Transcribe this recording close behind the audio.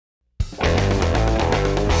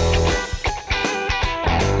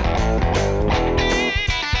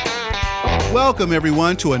Welcome,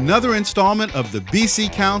 everyone, to another installment of the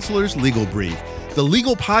BC Counselors Legal Brief, the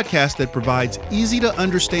legal podcast that provides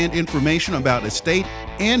easy-to-understand information about estate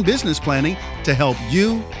and business planning to help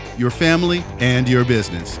you, your family, and your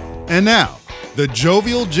business. And now, the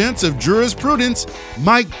jovial gents of jurisprudence,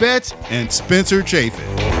 Mike Betts and Spencer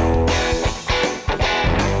Chafin.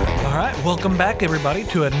 All right, welcome back, everybody,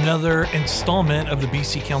 to another installment of the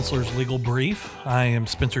BC Counselors Legal Brief. I am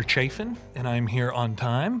Spencer Chafin, and I'm here on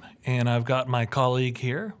time, and I've got my colleague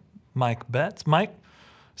here, Mike Betts. Mike,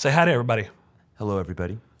 say hi to everybody. Hello,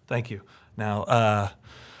 everybody. Thank you. Now,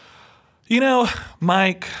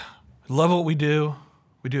 Mike, love what we do.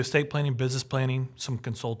 We do estate planning, business planning, some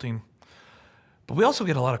consulting. But we also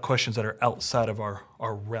get a lot of questions that are outside of our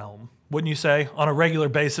realm. Wouldn't you say? On a regular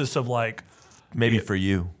basis of like... Maybe for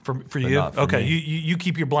you. For you? Not for okay, me. you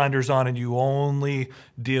keep your blinders on and you only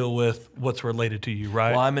deal with what's related to you,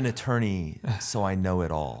 right? Well, I'm an attorney, so I know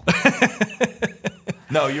it all.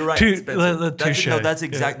 No, you're right. Touche. That's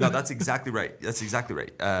exactly right. That's exactly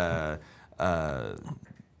right.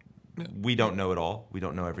 We don't know it all. We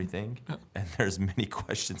don't know everything. And there's many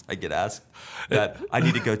questions I get asked that I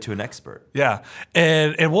need to go to an expert. Yeah.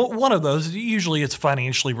 And one of those, usually it's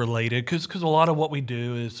financially related because a lot of what we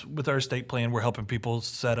do is with our estate plan, we're helping people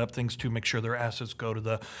set up things to make sure their assets go to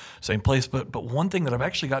the same place. But one thing that I've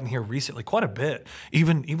actually gotten here recently quite a bit,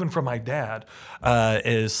 even from my dad,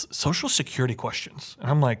 is Social Security questions. And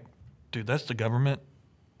I'm like, dude, that's the government.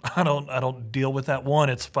 I don't deal with that. One,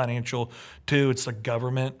 it's financial. Two, it's the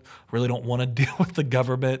government. Really don't want to deal with the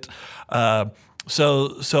government.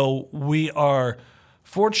 So we are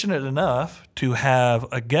fortunate enough to have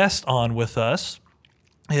a guest on with us.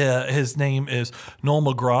 His name is Noel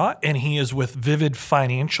McGraw, and he is with Vivid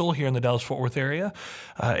Financial here in the Dallas-Fort Worth area,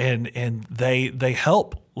 and they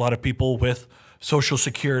help a lot of people with Social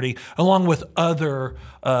Security, along with other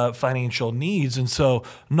financial needs. And so,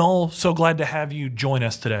 Noel, so glad to have you join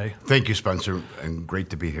us today. Thank you, Spencer, and great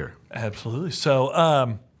to be here. Absolutely.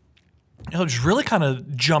 So, just really kind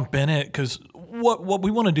of jump in it, because what we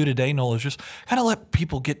want to do today, Noel, is just kind of let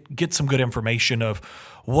people get some good information of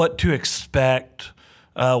what to expect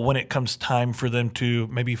when it comes time for them to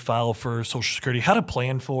maybe file for Social Security, how to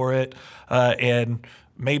plan for it, and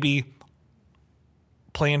maybe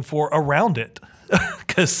plan for around it.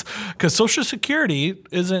 Because Social Security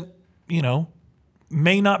isn't,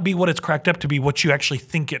 may not be what it's cracked up to be, what you actually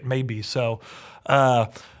think it may be. So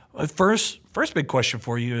first big question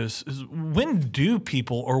for you is when do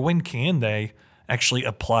people, or when can they actually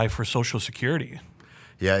apply for Social Security?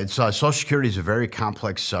 Yeah, it's Social Security is a very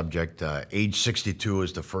complex subject. Age 62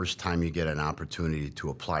 is the first time you get an opportunity to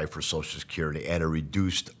apply for Social Security at a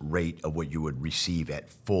reduced rate of what you would receive at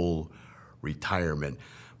full retirement.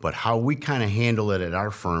 But how we kind of handle it at our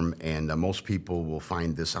firm, and most people will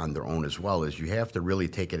find this on their own as well, is you have to really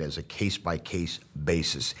take it as a case-by-case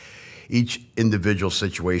basis. Each individual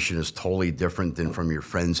situation is totally different than from your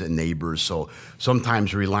friends and neighbors, so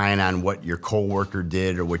sometimes relying on what your coworker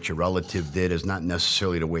did or what your relative did is not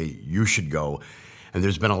necessarily the way you should go. And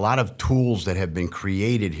there's been a lot of tools that have been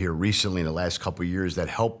created here recently in the last couple of years that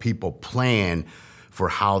help people plan for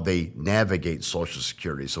how they navigate Social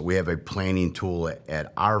Security. So we have a planning tool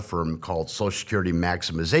at our firm called Social Security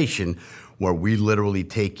Maximization, where we literally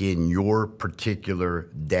take in your particular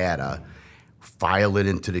data, file it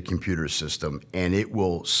into the computer system, and it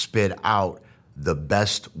will spit out the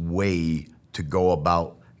best way to go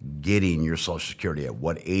about getting your Social Security, at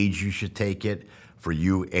what age you should take it for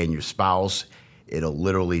you and your spouse. It'll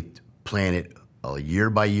literally plan it a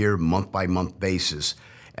year-by-year, month-by-month basis.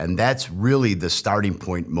 And that's really the starting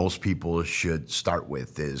point most people should start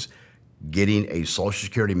with, is getting a Social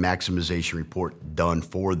Security maximization report done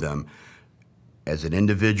for them as an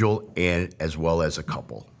individual and as well as a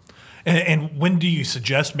couple. And when do you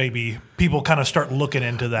suggest maybe people kind of start looking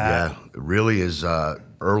into that? Yeah, it really is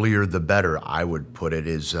earlier the better, I would put it.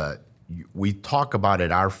 Is we talk about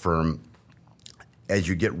at our firm as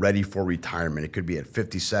you get ready for retirement. It could be at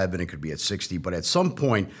 57, it could be at 60, but at some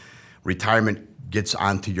point, retirement gets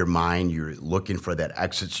onto your mind. You're looking for that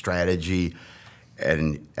exit strategy,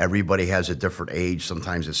 and everybody has a different age.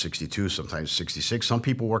 Sometimes it's 62, sometimes 66. Some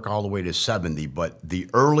people work all the way to 70, but the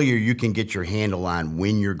earlier you can get your handle on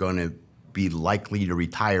when you're going to be likely to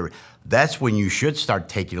retire, that's when you should start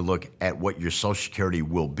taking a look at what your Social Security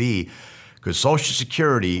will be, because Social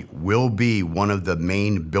Security will be one of the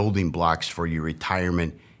main building blocks for your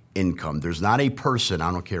retirement income. There's not a person,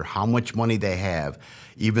 I don't care how much money they have,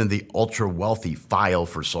 even the ultra wealthy file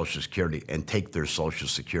for Social Security and take their Social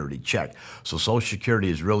Security check. So Social Security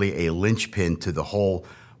is really a linchpin to the whole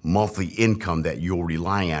monthly income that you'll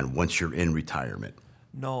rely on once you're in retirement.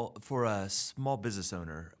 No, for a small business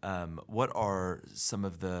owner, what are some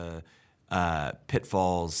of the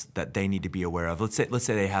pitfalls that they need to be aware of? Let's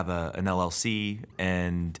say they have an LLC,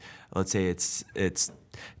 and let's say it's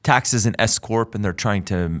taxes and S corp, and they're trying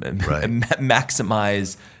to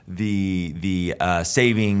maximize the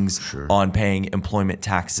savings on paying employment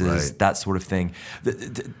taxes, that sort of thing.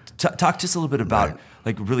 Talk to us a little bit about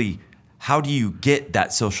like really. How do you get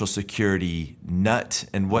that Social Security nut,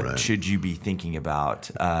 and what should you be thinking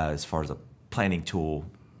about as far as a planning tool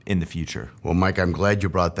in the future? Well, Mike, I'm glad you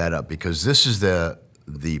brought that up, because this is the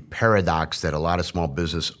paradox that a lot of small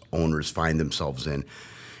business owners find themselves in,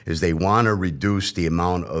 is they want to reduce the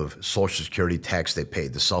amount of Social Security tax they pay,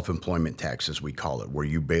 the self-employment tax as we call it, where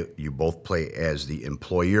you both pay as the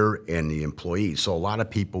employer and the employee. So a lot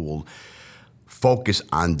of people will focus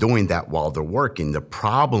on doing that while they're working. The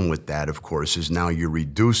problem with that, of course, is now you're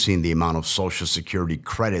reducing the amount of Social Security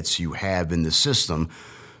credits you have in the system.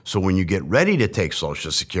 So when you get ready to take Social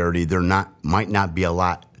Security, might not be a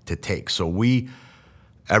lot to take. So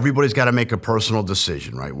everybody's got to make a personal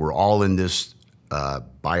decision, right? We're all in this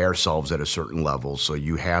by ourselves at a certain level. So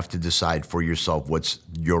you have to decide for yourself what's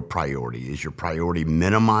your priority. Is your priority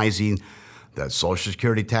minimizing that Social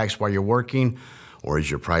Security tax while you're working? Or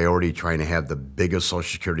is your priority trying to have the biggest Social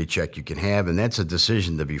Security check you can have? And that's a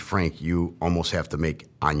decision, to be frank, you almost have to make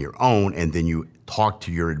on your own, and then you talk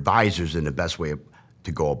to your advisors in the best way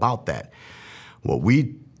to go about that. What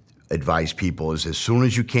we advise people is, as soon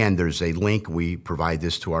as you can, there's a link. We provide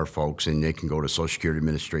this to our folks, and they can go to Social Security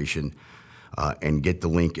Administration and get the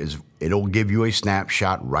link. It'll give you a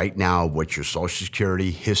snapshot right now of what your Social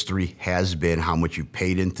Security history has been, how much you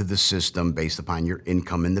paid into the system based upon your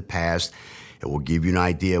income in the past. It will give you an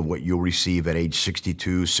idea of what you'll receive at age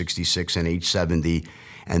 62, 66, and age 70,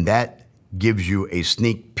 and that gives you a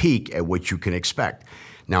sneak peek at what you can expect.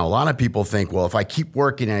 Now, a lot of people think, well, if I keep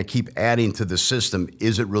working and I keep adding to the system,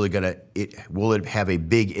 is it really will it have a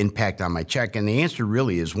big impact on my check? And the answer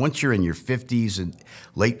really is, once you're in your 50s and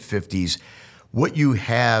late 50s, what you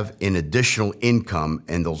have in additional income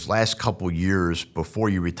in those last couple years before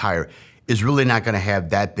you retire is really not going to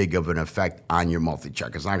have that big of an effect on your monthly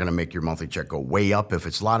check. It's not going to make your monthly check go way up if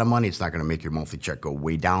it's a lot of money. It's not going to make your monthly check go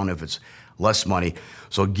way down if it's less money.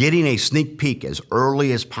 So getting a sneak peek as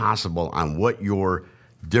early as possible on what your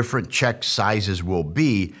different check sizes will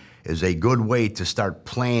be is a good way to start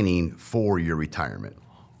planning for your retirement.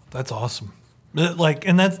 That's awesome.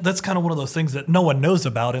 And that's kind of one of those things that no one knows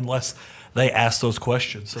about unless they ask those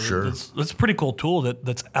questions. So sure. That's a pretty cool tool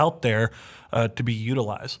that's out there to be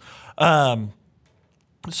utilized.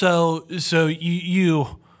 So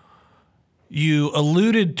you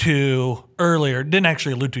alluded to earlier, didn't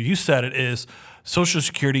actually allude to, you said it is Social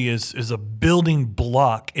Security is a building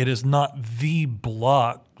block. It is not the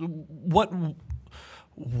block. What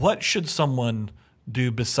should someone do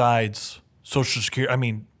besides Social Security? I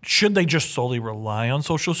mean, should they just solely rely on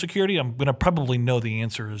Social Security? I'm going to probably know the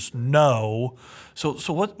answer is no. So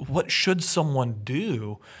what should someone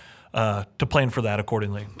do to plan for that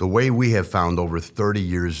accordingly? The way we have found over 30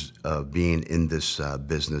 years of being in this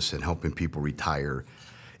business and helping people retire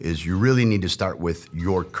is you really need to start with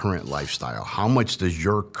your current lifestyle. How much does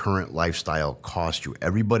your current lifestyle cost you?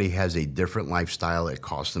 Everybody has a different lifestyle. It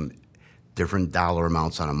costs them different dollar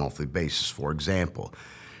amounts on a monthly basis. For example,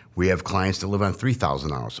 we have clients that live on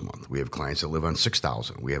 $3,000 a month. We have clients that live on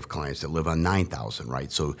 $6,000. We have clients that live on $9,000,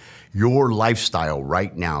 right? So your lifestyle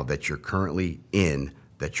right now that you're currently in,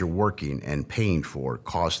 that you're working and paying for,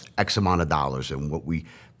 costs X amount of dollars. And what we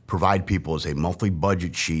provide people is a monthly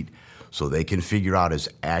budget sheet so they can figure out as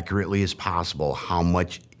accurately as possible how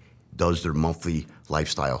much does their monthly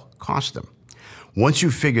lifestyle cost them. Once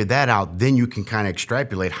you figure that out, then you can kind of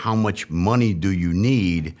extrapolate how much money do you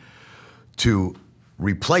need to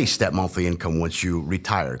replace that monthly income once you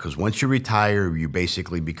retire. Because once you retire, you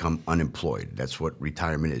basically become unemployed. That's what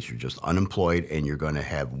retirement is. You're just unemployed, and you're going to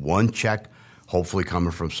have one check, hopefully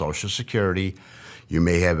coming from Social Security. You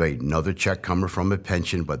may have another check coming from a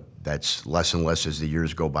pension, but that's less and less as the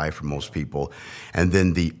years go by for most people. And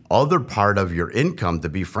then the other part of your income, to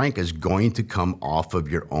be frank, is going to come off of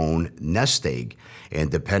your own nest egg. And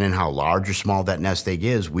depending on how large or small that nest egg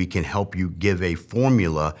is, we can help you give a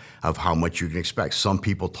formula of how much you can expect. Some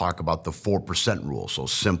people talk about the 4% rule. So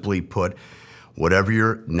simply put, whatever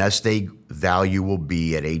your nest egg value will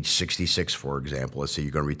be at age 66, for example, let's say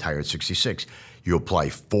you're going to retire at 66, you apply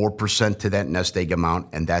 4% to that nest egg amount,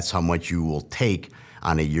 and that's how much you will take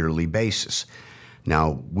on a yearly basis.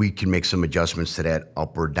 Now, we can make some adjustments to that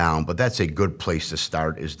up or down, but that's a good place to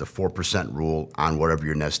start, is the 4% rule on whatever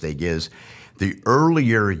your nest egg is. The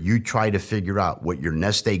earlier you try to figure out what your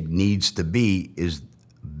nest egg needs to be, is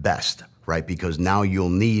best, right? Because now you'll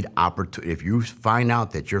need opportunity. If you find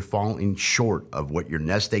out that you're falling short of what your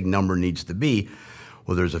nest egg number needs to be,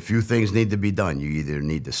 well, there's a few things need to be done. You either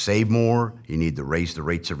need to save more, you need to raise the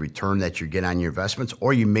rates of return that you get on your investments,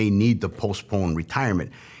 or you may need to postpone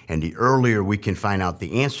retirement. And the earlier we can find out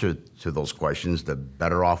the answer to those questions, the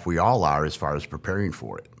better off we all are as far as preparing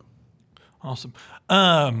for it. Awesome.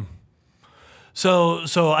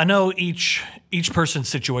 So I know each person's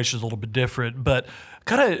situation is a little bit different, but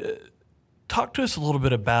kind of talk to us a little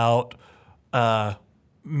bit about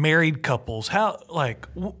married couples. How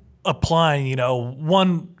applying? You know,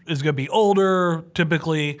 one is going to be older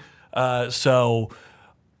typically, and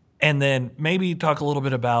then maybe talk a little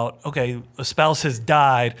bit about, okay, a spouse has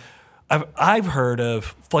died. I've heard of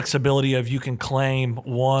flexibility of you can claim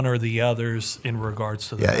one or the others in regards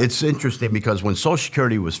to that. Yeah, it's interesting because when Social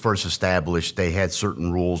Security was first established, they had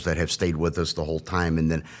certain rules that have stayed with us the whole time.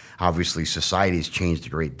 And then obviously society's changed a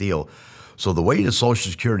great deal. So the way the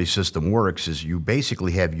Social Security system works is you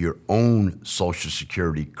basically have your own Social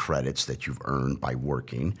Security credits that you've earned by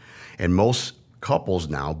working. And most couples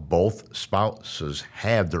now, both spouses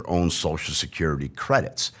have their own Social Security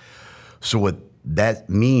credits. So what that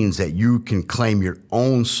means that you can claim your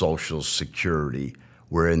own Social Security,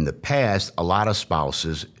 where in the past, a lot of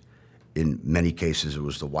spouses, in many cases it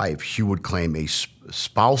was the wife, she would claim a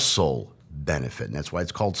spousal benefit. And that's why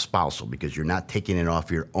it's called spousal, because you're not taking it off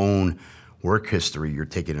your own work history, you're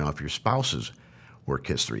taking it off your spouse's work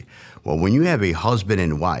history. Well, when you have a husband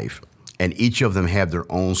and wife, and each of them have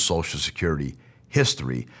their own Social Security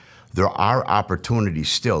history, there are opportunities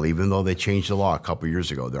still, even though they changed the law a couple years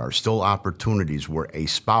ago, there are still opportunities where a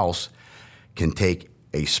spouse can take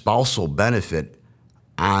a spousal benefit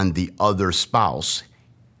on the other spouse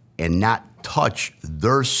and not touch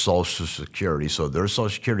their Social Security. So their Social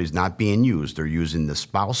Security is not being used. They're using the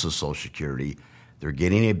spouse's Social Security. They're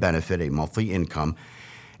getting a benefit, a monthly income,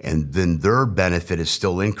 and then their benefit is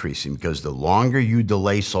still increasing because the longer you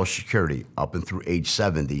delay Social Security up and through age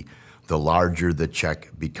 70, the larger the check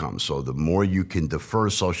becomes. So the more you can defer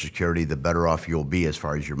Social Security, the better off you'll be as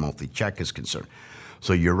far as your monthly check is concerned.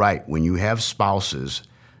 So you're right. When you have spouses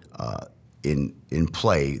in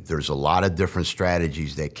play, there's a lot of different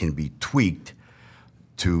strategies that can be tweaked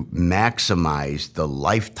to maximize the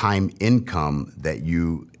lifetime income that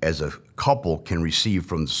you as a couple can receive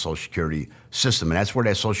from the Social Security system. And that's where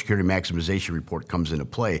that Social Security maximization report comes into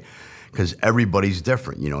play, because everybody's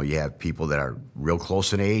different. You know, you have people that are real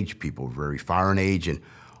close in age, people very far in age, and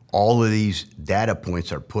all of these data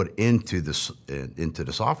points are put into the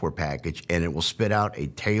software package, and it will spit out a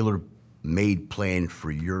tailor-made plan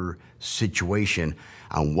for your situation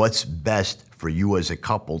on what's best for you as a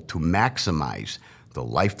couple to maximize the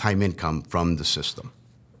lifetime income from the system.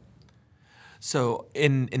 So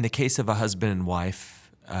in the case of a husband and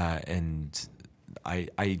wife, and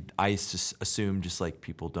I just assume, just like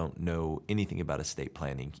people don't know anything about estate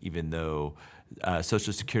planning, even though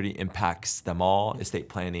Social Security impacts them all, estate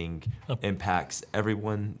planning impacts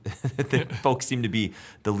everyone. Folks seem to be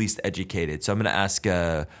the least educated. So I'm going to ask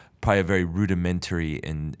probably a very rudimentary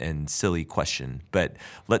and silly question. But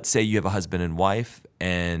let's say you have a husband and wife,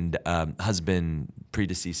 and husband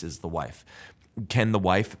predeceases the wife. Can the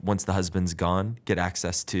wife, once the husband's gone, get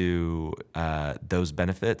access to those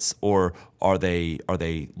benefits, or are they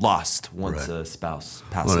lost once a spouse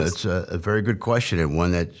passes? Well, it's a very good question, and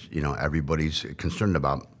one that everybody's concerned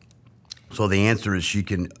about. So the answer is she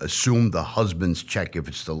can assume the husband's check if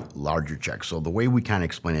it's the larger check. So the way we kind of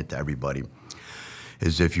explain it to everybody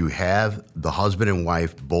is if you have the husband and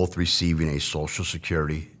wife both receiving a Social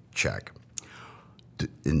Security check,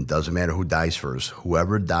 it doesn't matter who dies first.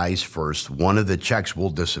 Whoever dies first, one of the checks will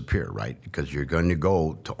disappear, right? Because you're going to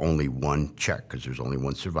go to only one check because there's only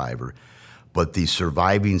one survivor. But the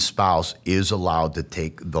surviving spouse is allowed to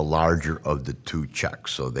take the larger of the two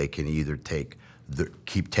checks. So they can either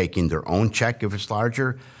keep taking their own check if it's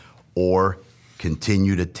larger, or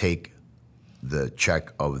continue to take the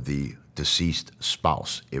check of the deceased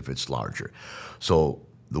spouse if it's larger. So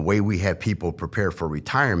the way we have people prepare for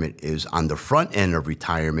retirement is on the front end of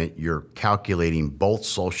retirement, you're calculating both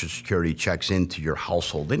Social Security checks into your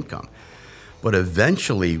household income. But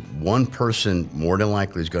eventually, one person more than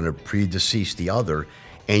likely is going to predecease the other,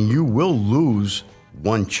 and you will lose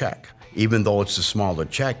one check. Even though it's a smaller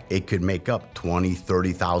check, it could make up $20,000,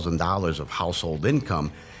 $30,000 of household income.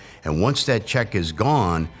 And once that check is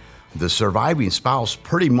gone, the surviving spouse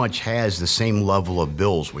pretty much has the same level of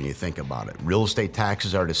bills when you think about it. Real estate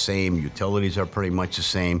taxes are the same, utilities are pretty much the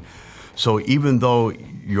same. So even though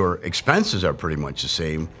your expenses are pretty much the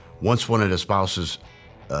same, once one of the spouses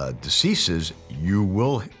deceases, you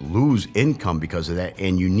will lose income because of that,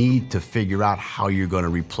 and you need to figure out how you're going to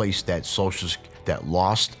replace that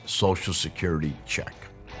lost Social Security check.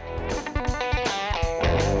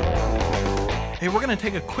 Hey, we're going to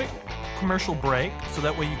take a quick commercial break so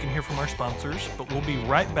that way you can hear from our sponsors, but we'll be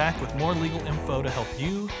right back with more legal info to help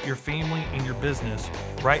you, your family, and your business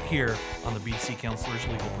right here on the BC Counselors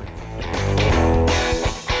Legal Brief.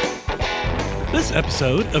 This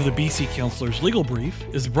episode of the BC Counselors Legal Brief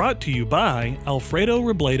is brought to you by Alfredo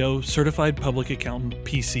Robledo, Certified Public Accountant,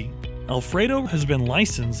 PC. Alfredo has been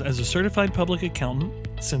licensed as a certified public accountant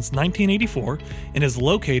since 1984 and is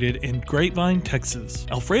located in Grapevine, Texas.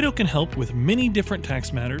 Alfredo can help with many different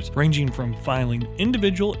tax matters, ranging from filing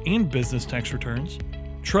individual and business tax returns,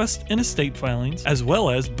 trust and estate filings, as well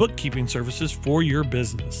as bookkeeping services for your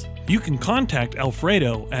business. You can contact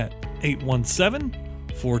Alfredo at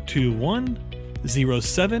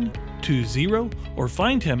 817-421-0720 or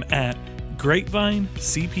find him at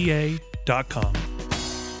grapevinecpa.com.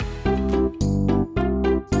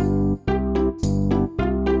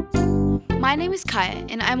 My name is Kaya,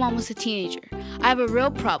 and I'm almost a teenager. I have a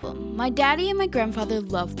real problem. My daddy and my grandfather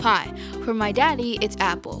love pie. For my daddy, it's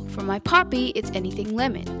apple. For my poppy, it's anything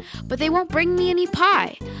lemon. But they won't bring me any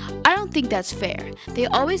pie. I don't think that's fair. They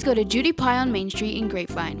always go to Judy Pie on Main Street in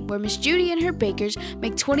Grapevine, where Miss Judy and her bakers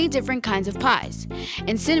make 20 different kinds of pies,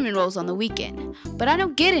 and cinnamon rolls on the weekend. But I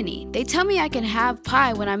don't get any. They tell me I can have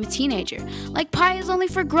pie when I'm a teenager, like pie is only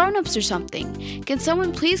for grown-ups or something. Can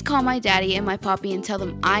someone please call my daddy and my poppy and tell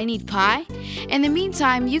them I need pie? In the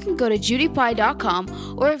meantime, you can go to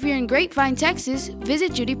judypie.com, or if you're in Grapevine, Texas,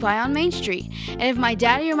 visit Judy Pie on Main Street. And if my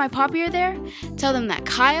daddy or my poppy are there, tell them that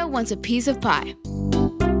Kaya wants a piece of pie.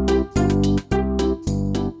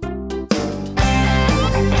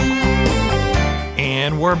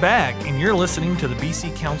 And we're back, and you're listening to the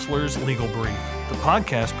BC Counselors Legal Brief, the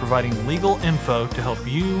podcast providing legal info to help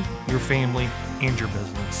you, your family, and your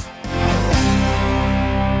business.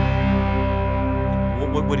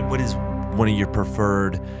 What is one of your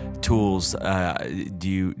preferred tools? Do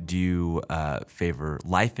you favor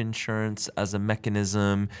life insurance as a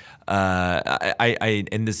mechanism?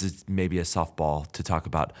 And this is maybe a softball to talk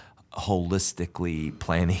about holistically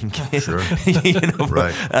planning. Sure.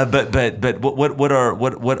 Right. But what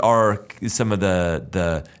are some of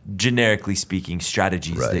the generically speaking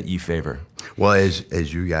strategies that you favor? Well,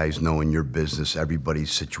 as you guys know, in your business,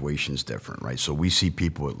 everybody's situation is different, right? So we see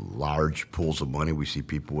people with large pools of money. We see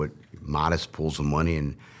people with modest pools of money,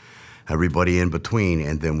 and everybody in between.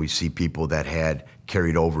 And then we see people that had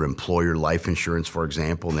carried over employer life insurance, for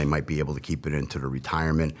example, and they might be able to keep it into their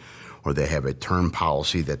retirement, or they have a term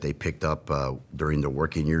policy that they picked up during their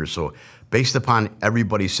working years. So based upon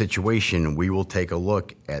everybody's situation, we will take a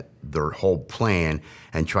look at their whole plan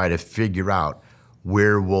and try to figure out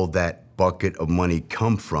where will that bucket of money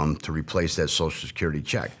come from to replace that Social Security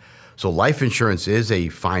check. So life insurance is a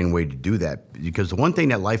fine way to do that, because the one thing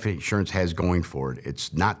that life insurance has going for it,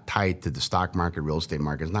 it's not tied to the stock market, real estate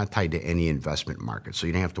market, it's not tied to any investment market. So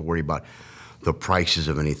you don't have to worry about the prices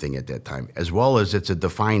of anything at that time, as well as it's a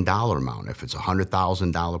defined dollar amount. If it's a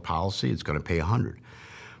 $100,000 policy, it's going to pay $100.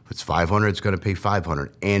 If it's $500, it's going to pay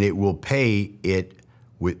 $500, and it will pay it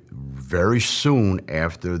very soon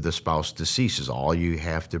after the spouse deceases. All you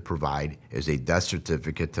have to provide is a death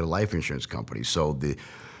certificate to the life insurance company. So the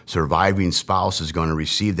surviving spouse is going to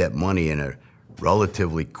receive that money in a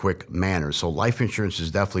relatively quick manner. So life insurance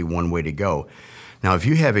is definitely one way to go. Now, if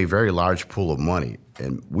you have a very large pool of money,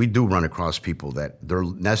 and we do run across people that their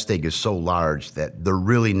nest egg is so large that they're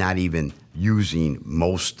really not even using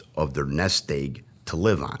most of their nest egg to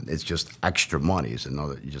live on. It's just extra money is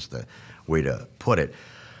just a way to put it.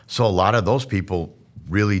 So a lot of those people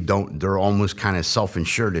really don't, they're almost kind of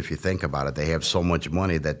self-insured if you think about it. They have so much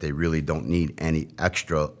money that they really don't need any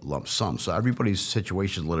extra lump sum. So everybody's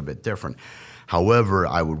situation is a little bit different. However,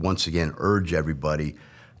 I would once again urge everybody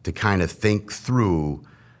to kind of think through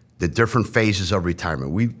the different phases of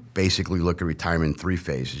retirement. We basically look at retirement in three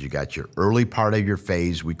phases. You got your early part of your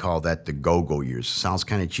phase. We call that the go-go years. It sounds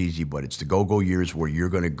kind of cheesy, but it's the go-go years where you're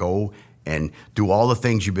going to go and do all the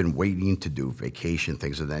things you've been waiting to do, vacation,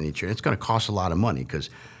 things of that nature. And it's going to cost a lot of money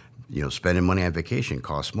because, spending money on vacation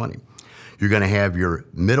costs money. You're going to have your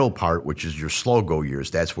middle part, which is your slow-go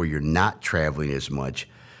years. That's where you're not traveling as much.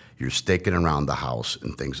 You're sticking around the house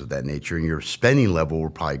and things of that nature, and your spending level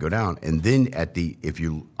will probably go down. And then if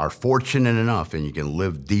you are fortunate enough and you can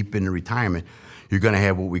live deep into retirement, you're going to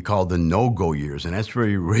have what we call the no-go years, and that's where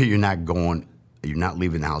you're not going, you're not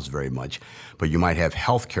leaving the house very much, but you might have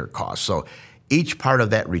health care costs. So each part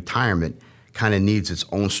of that retirement kind of needs its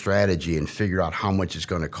own strategy and figure out how much it's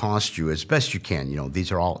going to cost you as best you can.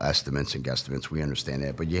 These are all estimates and guesstimates. We understand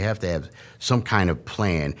that, but you have to have some kind of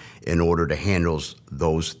plan in order to handle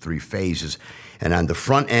those 3 phases. And on the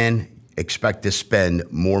front end, expect to spend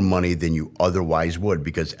more money than you otherwise would,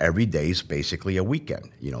 because every day is basically a weekend.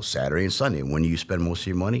 Saturday and Sunday. When you spend most of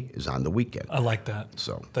your money is on the weekend. I like that.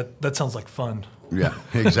 So that sounds like fun. Yeah,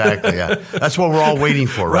 exactly. Yeah, that's what we're all waiting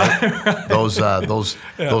for, right?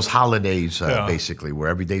 Those holidays, basically, where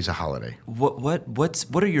every day's a holiday.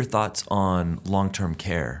 What are your thoughts on long-term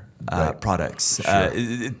care products? Sure.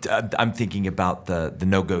 I'm thinking about the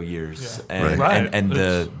no-go years and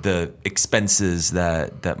the expenses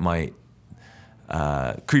that might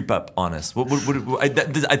creep up on us. I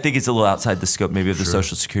think it's a little outside the scope maybe of the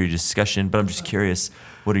Social Security discussion, but I'm just curious,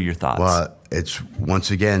 what are your thoughts? Well, it's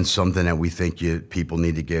once again something that we think people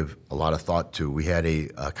need to give a lot of thought to. We had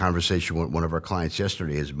a conversation with one of our clients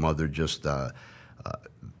yesterday. His mother just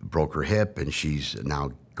broke her hip, and she's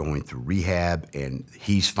now going through rehab, and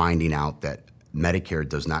he's finding out that Medicare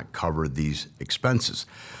does not cover these expenses.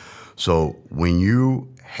 So when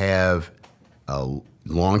you have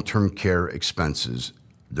long-term care expenses,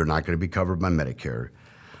 they're not going to be covered by Medicare.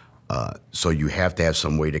 So you have to have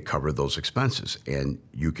some way to cover those expenses. And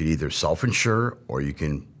you could either self-insure or you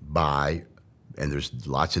can buy, and there's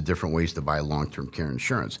lots of different ways to buy long-term care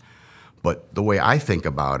insurance. But the way I think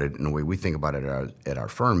about it and the way we think about it at our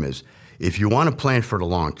firm is, if you want to plan for the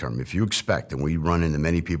long term, if you expect, and we run into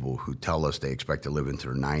many people who tell us they expect to live into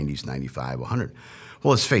their 90s, 95, 100.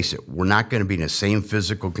 Well, let's face it, we're not going to be in the same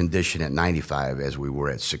physical condition at 95 as we were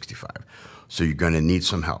at 65. So you're going to need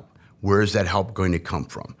some help. Where is that help going to come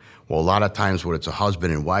from? Well, a lot of times when it's a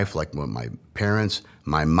husband and wife, like with my parents,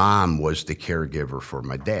 my mom was the caregiver for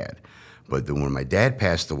my dad. But then when my dad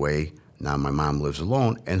passed away, now my mom lives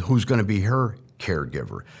alone, and who's going to be her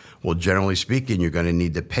caregiver? Well, generally speaking, you're going to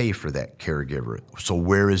need to pay for that caregiver. So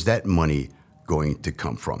where is that money going to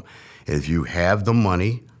come from? If you have the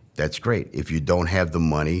money, that's great. If you don't have the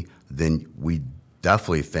money, then we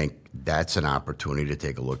definitely think that's an opportunity to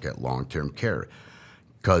take a look at long-term care.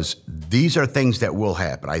 Because these are things that will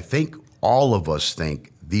happen. I think all of us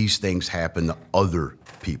think these things happen to other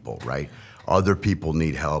people, right? Other people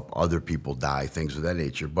need help, other people die, things of that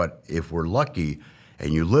nature. But if we're lucky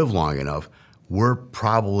and you live long enough, we're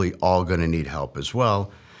probably all going to need help as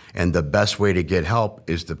well. And the best way to get help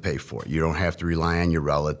is to pay for it. You don't have to rely on your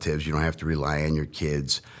relatives. You don't have to rely on your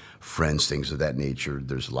kids, friends, things of that nature.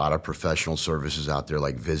 There's a lot of professional services out there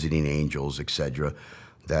like Visiting Angels, et cetera,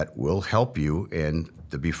 that will help you. And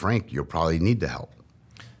to be frank, you'll probably need the help.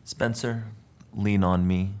 Spencer, lean on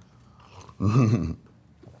me.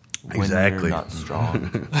 Exactly. When you're not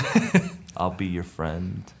strong, I'll be your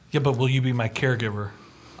friend. Yeah, but will you be my caregiver?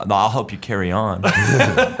 No, I'll help you carry on.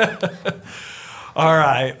 All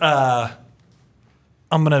right.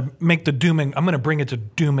 I'm gonna bring it to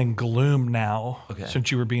doom and gloom now. Okay.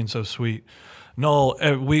 Since you were being so sweet, Noel,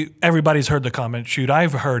 everybody's heard the comment. Shoot,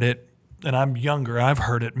 I've heard it, and I'm younger. I've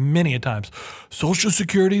heard it many a times. Social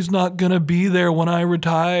Security's not gonna be there when I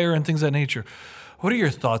retire, and things of that nature. What are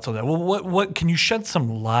your thoughts on that? Well, what can you shed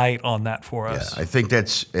some light on that for us? Yeah, I think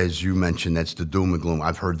that's, as you mentioned, that's the doom and gloom.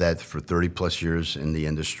 I've heard that for 30 plus years in the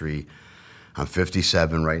industry. I'm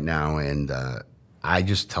 57 right now, and I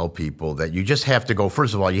just tell people that you just have to go,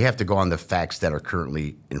 first of all, you have to go on the facts that are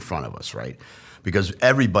currently in front of us, right? Because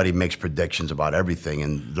everybody makes predictions about everything,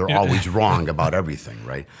 and they're always wrong about everything,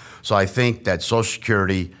 right? So I think that Social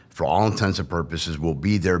Security, for all intents and purposes, will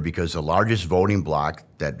be there because the largest voting bloc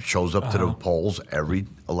that shows up to the polls every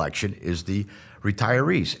election is the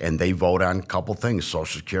retirees, and they vote on a couple things,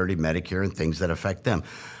 Social Security, Medicare, and things that affect them.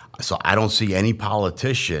 So I don't see any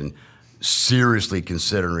politician seriously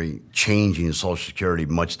considering changing Social Security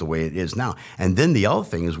much the way it is now. And then the other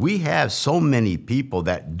thing is we have so many people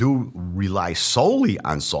that do rely solely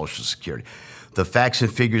on Social Security. The facts and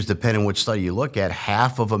figures, depending on which study you look at,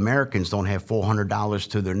 half of Americans don't have $400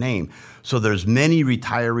 to their name. So there's many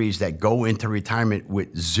retirees that go into retirement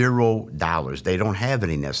with $0. They don't have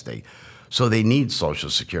any nest egg. So they need Social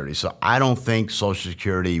Security. So I don't think Social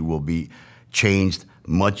Security will be changed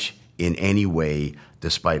much in any way,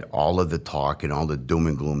 despite all of the talk and all the doom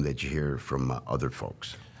and gloom that you hear from other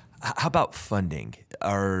folks. How about funding?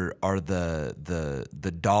 Are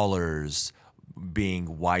the dollars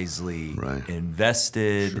being wisely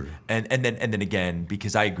invested? Sure. And then again,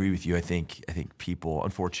 because I agree with you, I think people,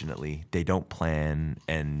 unfortunately, they don't plan,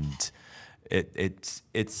 and it's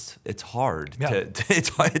hard. Yeah.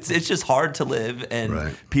 It's just hard to live,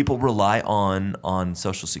 and people rely on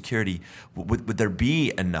Social Security. Would there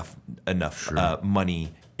be enough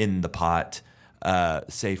money in the pot,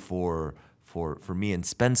 say for for me and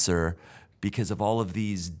Spencer because of all of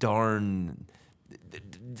these darn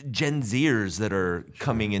Gen Zers that are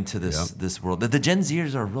coming into this world. The Gen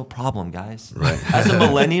Zers are a real problem, guys. Right. As a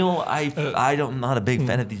millennial, I'm not a big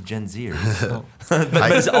fan of these Gen Zers.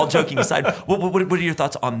 But all joking aside, what are your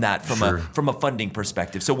thoughts on that from a funding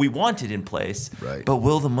perspective? So we want it in place, Right. but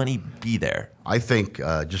will the money be there? I think,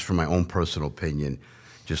 just from my own personal opinion,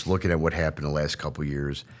 just looking at what happened the last couple of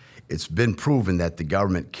years, it's been proven that the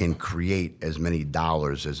government can create as many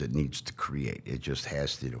dollars as it needs to create. It just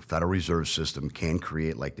has to. Federal Reserve System can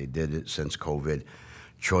create, like they did it since COVID,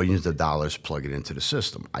 trillions of dollars, plug it into the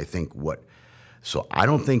system. So I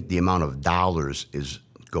don't think the amount of dollars is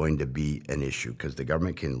going to be an issue because the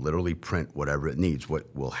government can literally print whatever it needs.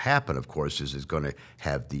 What will happen, of course, is it's going to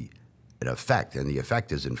have an effect, and the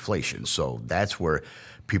effect is inflation. So that's where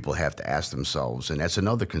people have to ask themselves, and that's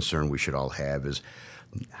another concern we should all have is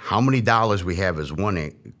how many dollars we have is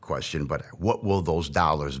one question, but what will those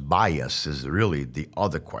dollars buy us is really the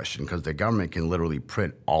other question, because the government can literally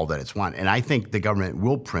print all that it's want. And I think the government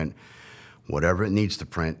will print whatever it needs to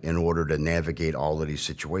print in order to navigate all of these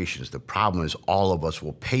situations. The problem is all of us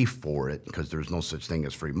will pay for it because there's no such thing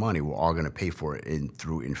as free money. We're all going to pay for it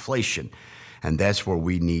through inflation. And that's where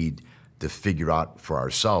we need to figure out for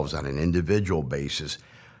ourselves on an individual basis,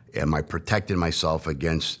 am I protecting myself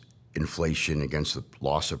against inflation, against the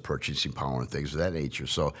loss of purchasing power and things of that nature?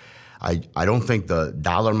 So I don't think the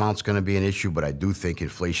dollar amount's going to be an issue, but I do think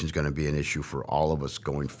inflation's going to be an issue for all of us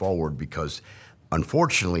going forward because,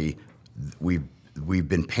 unfortunately, we've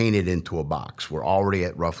been painted into a box. We're already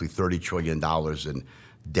at roughly $30 trillion in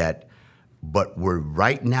debt, but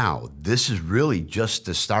right now, this is really just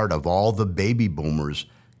the start of all the baby boomers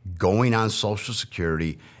going on Social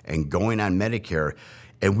Security and going on Medicare.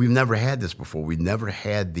 And we've never had this before. We've never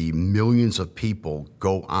had the millions of people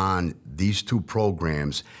go on these two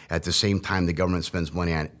programs at the same time the government spends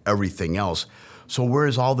money on everything else. So where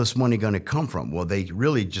is all this money going to come from? Well, they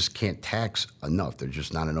really just can't tax enough. There's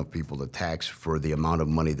just not enough people to tax for the amount of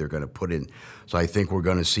money they're going to put in. So I think we're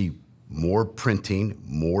going to see more printing,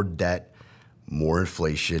 more debt, more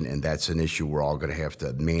inflation, and that's an issue we're all going to have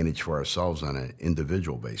to manage for ourselves on an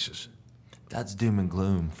individual basis. That's doom and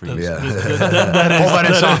gloom for you. Yeah. Hope I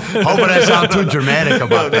didn't sound too dramatic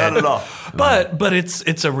about that. Not at all. But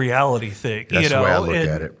it's a reality thing. That's the way I look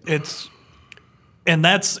at it.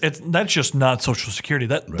 That's just not Social Security.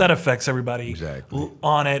 That affects everybody Exactly.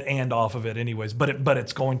 on it and off of it, anyways. But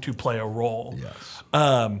it's going to play a role. Yes.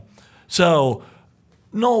 So,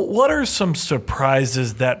 Noel, what are some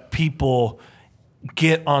surprises that people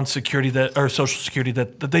get on security or Social Security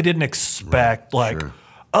that they didn't expect? Like, Sure.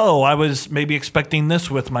 oh, I was maybe expecting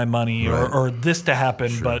this with my money Right. or this to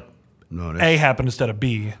happen, but No, A happened instead of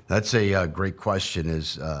B. That's a great question,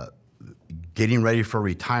 is getting ready for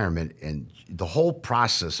retirement, and the whole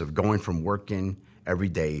process of going from working every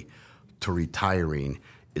day to retiring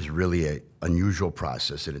is really an unusual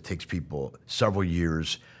process, and it takes people several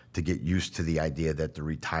years to get used to the idea that they're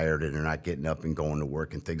retired and they're not getting up and going to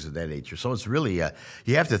work and things of that nature. So it's really,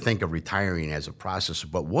 you have to think of retiring as a process.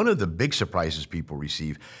 But one of the big surprises people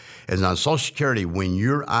receive is on Social Security, when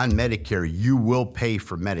you're on Medicare, you will pay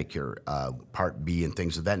for Medicare, Part B and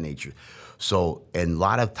things of that nature. So, and a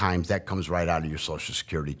lot of times that comes right out of your Social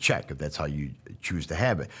Security check, if that's how you choose to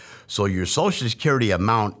have it. So your Social Security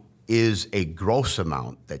amount is a gross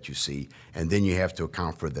amount that you see, and then you have to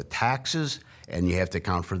account for the taxes, and you have to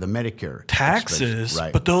account for the Medicare Taxes, expenses.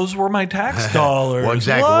 Right. but those were my tax dollars. Well,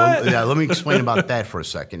 exactly. What? Well, yeah, let me explain about that for a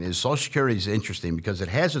second. Social Security is interesting because it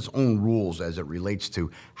has its own rules as it relates to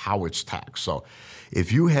how it's taxed. So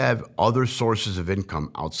if you have other sources of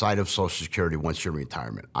income outside of Social Security once you're in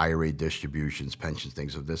retirement, IRA distributions, pensions,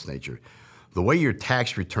 things of this nature, the way your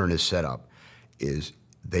tax return is set up is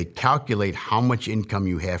they calculate how much income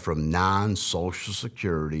you have from non-Social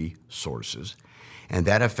Security sources, and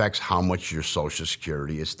that affects how much your Social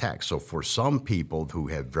Security is taxed. So for some people who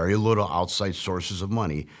have very little outside sources of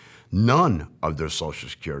money, none of their Social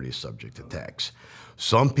Security is subject to tax.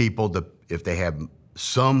 Some people, if they have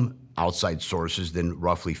some outside sources, then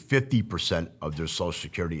roughly 50% of their Social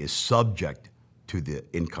Security is subject to the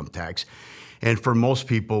income tax. And for most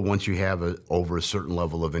people, once you have over a certain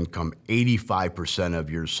level of income, 85% of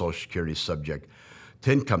your Social Security is subject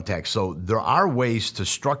to income tax. So there are ways to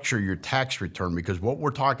structure your tax return, because what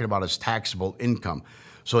we're talking about is taxable income.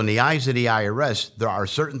 So in the eyes of the IRS, there are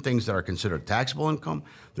certain things that are considered taxable income.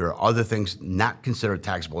 There are other things not considered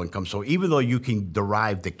taxable income. So even though you can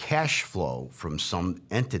derive the cash flow from some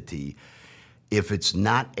entity, if it's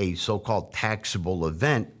not a so-called taxable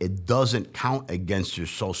event, it doesn't count against your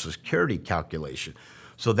Social Security calculation.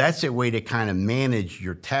 So that's a way to kind of manage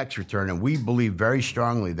your tax return. And we believe very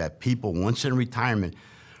strongly that people, once in retirement,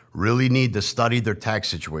 really need to study their tax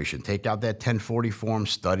situation. Take out that 1040 form,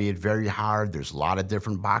 study it very hard. There's a lot of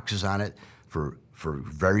different boxes on it for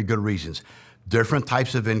very good reasons. Different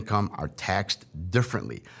types of income are taxed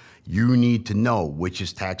differently. You need to know which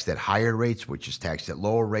is taxed at higher rates, which is taxed at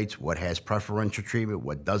lower rates, what has preferential treatment,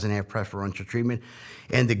 what doesn't have preferential treatment.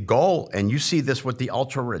 And the goal, and you see this with the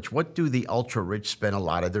ultra-rich, what do the ultra-rich spend a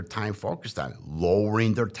lot of their time focused on?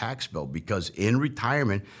 Lowering their tax bill, because in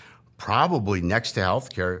retirement, probably next to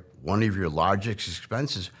healthcare, one of your largest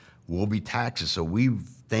expenses will be taxes. So we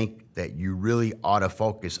think that you really ought to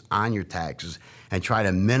focus on your taxes and try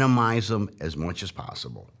to minimize them as much as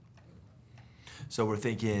possible. So we're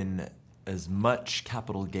thinking as much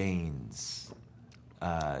capital gains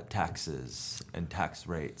taxes and tax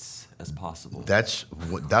rates as possible. That's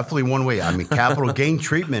definitely one way. I mean, capital gain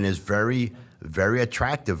treatment is very, very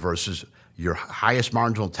attractive versus your highest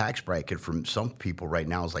marginal tax bracket from some people right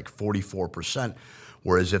now is like 44%.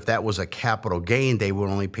 Whereas if that was a capital gain, they would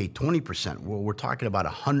only pay 20%. Well, we're talking about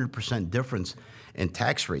 100% difference in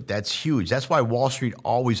tax rate. That's huge. That's why Wall Street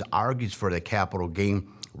always argues for the capital gain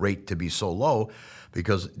rate to be so low,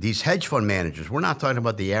 because these hedge fund managers, we're not talking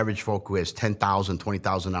about the average folk who has $10,000,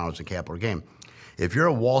 $20,000 in capital gain. If you're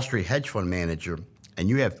a Wall Street hedge fund manager and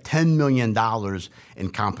you have $10 million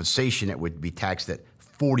in compensation that would be taxed at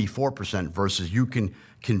 44% versus you can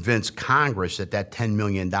convince Congress that that $10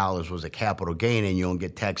 million was a capital gain and you don't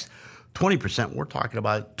get taxed 20%, we're talking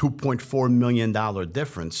about $2.4 million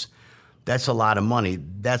difference. That's a lot of money.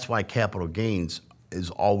 That's why capital gains is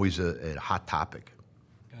always a hot topic.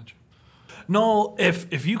 Gotcha. Noel,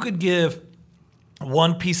 if you could give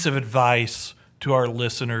one piece of advice to our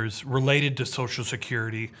listeners related to Social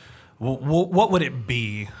Security, what would it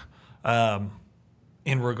be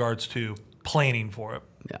in regards to planning for it?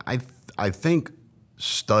 I think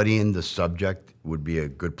studying the subject would be a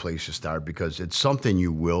good place to start, because it's something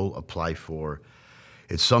you will apply for.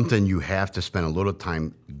 It's something you have to spend a little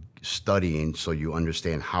time studying so you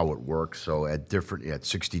understand how it works. So at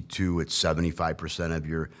 62, it's 75% of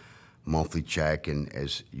your monthly check, and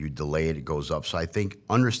as you delay it, it goes up. So I think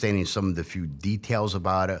understanding some of the few details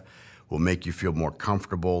about it will make you feel more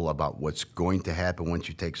comfortable about what's going to happen once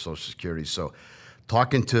you take Social Security. So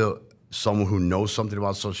talking to someone who knows something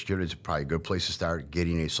about Social Security is probably a good place to start.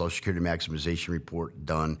 Getting a Social Security maximization report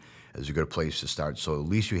done is a good place to start. So at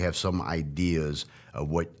least you have some ideas of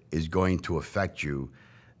what is going to affect you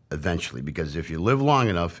eventually, because if you live long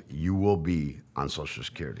enough, you will be on Social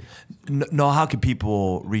Security. Noel, how can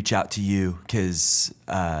people reach out to you? Because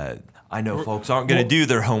I know folks aren't going to do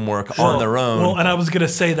their homework on their own. Well, and I was going to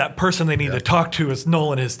say that person they need to talk to is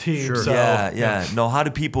Noel and his team. Sure. So. Yeah. Noel, how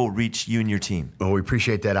do people reach you and your team? Well, we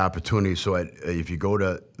appreciate that opportunity. So if you go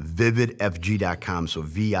to vividfg.com, so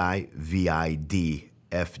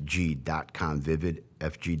VIVIDFG.com,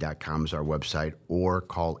 vividfg.com is our website, or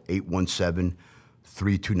call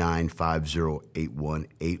 817-329-5081,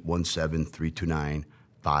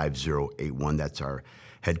 817-329-5081. That's our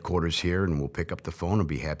headquarters here, and we'll pick up the phone and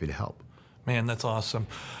be happy to help. Man, that's awesome.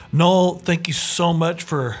 Noel, thank you so much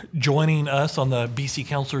for joining us on the BC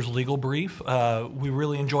Counselors Legal Brief. We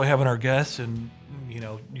really enjoy having our guests, and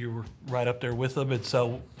you were right up there with them. And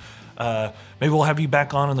so maybe we'll have you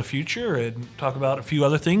back on in the future and talk about a few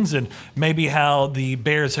other things, and maybe how the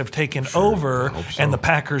Bears have taken over and the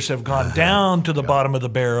Packers have gone down to the bottom of the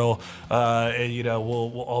barrel.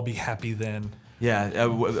 We'll all be happy then. Yeah, I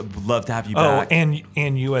would love to have you back. Oh, and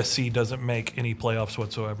USC doesn't make any playoffs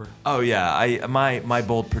whatsoever. Oh yeah, my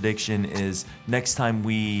bold prediction is next time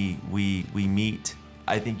we meet,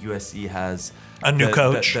 I think USC has a new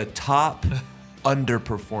coach, the top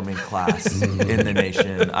underperforming class in the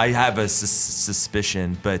nation. I have a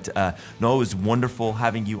suspicion, but no, it was wonderful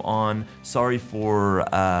having you on. Sorry for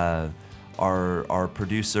our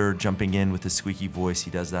producer jumping in with a squeaky voice. He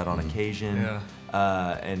does that on occasion. Yeah.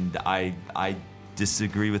 And I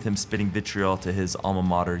disagree with him spitting vitriol to his alma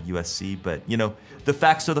mater, USC. But the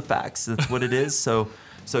facts are the facts. That's what it is. So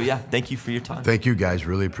yeah, thank you for your time. Thank you, guys.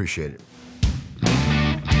 Really appreciate it.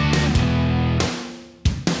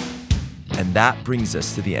 And that brings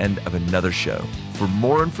us to the end of another show. For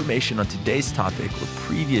more information on today's topic or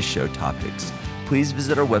previous show topics, please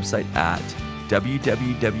visit our website at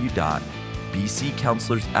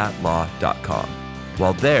www.bccounselorsatlaw.com.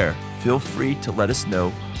 While there, feel free to let us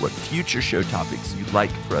know what future show topics you'd like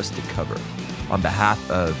for us to cover. On behalf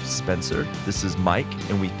of Spencer, this is Mike,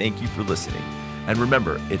 and we thank you for listening. And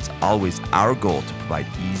remember, it's always our goal to provide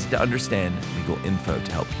easy-to-understand legal info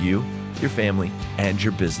to help you, your family, and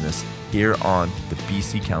your business here on the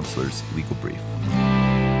BC Counselors Legal Brief.